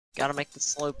Gotta make the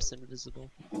slopes invisible.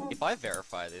 If I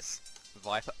verify this,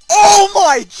 Viper. Oh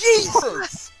my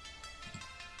Jesus!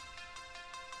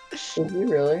 Did you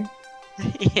really?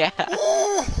 Yeah.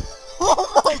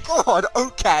 Oh my god,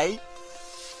 okay.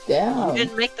 Damn. You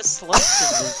didn't make the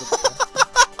slopes invisible.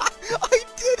 I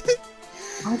did it!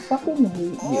 I fucking hate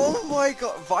you. Oh my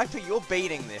god, Viper, you're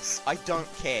beating this. I don't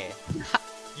care.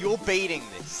 You're beating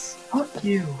this. Fuck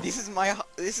you. This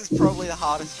is probably the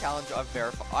hardest challenge I've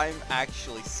verified. I'm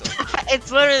actually so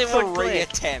It's literally one 3 click.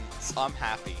 attempts. I'm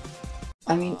happy.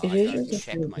 I mean, it I is don't just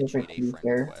check a my perfect GD friend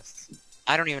feature. requests.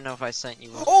 I don't even know if I sent you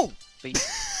one. Oh! But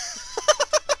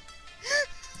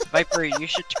Viper, you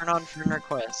should turn on friend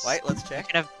requests. Wait, let's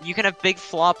check. You can have big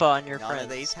floppa on your None friends. of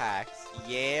these hacks.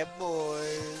 Yeah,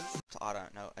 boys. I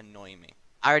don't know. Annoy me.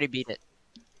 I already beat it.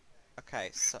 Okay,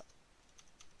 so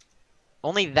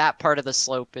Only that part of the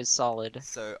slope is solid.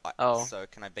 so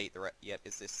can I beat the Yep,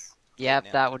 is this? Yep,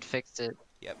 now? that would fix it.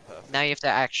 Yep, perfect. Now you have to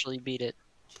actually beat it.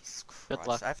 Jesus Christ, Good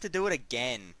luck. I have to do it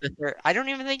again. I don't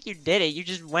even think you did it. You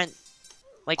just went,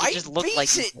 like, it just looked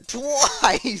like you I did. beat it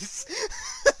twice.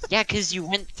 Yeah, because you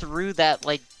went through that,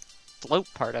 like, slope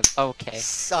part of. Okay.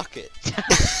 Suck it.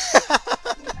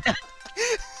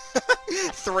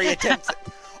 3 attempts.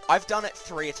 I've done it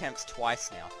 3 attempts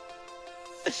twice now.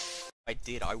 If I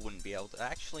did, I wouldn't be able to.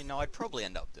 Actually, no, I'd probably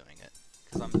end up doing it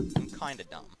because I'm kind of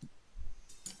dumb.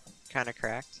 Kind of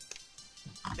cracked.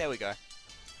 There we go.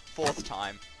 4th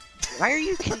time. Why are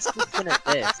you consistent at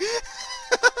this?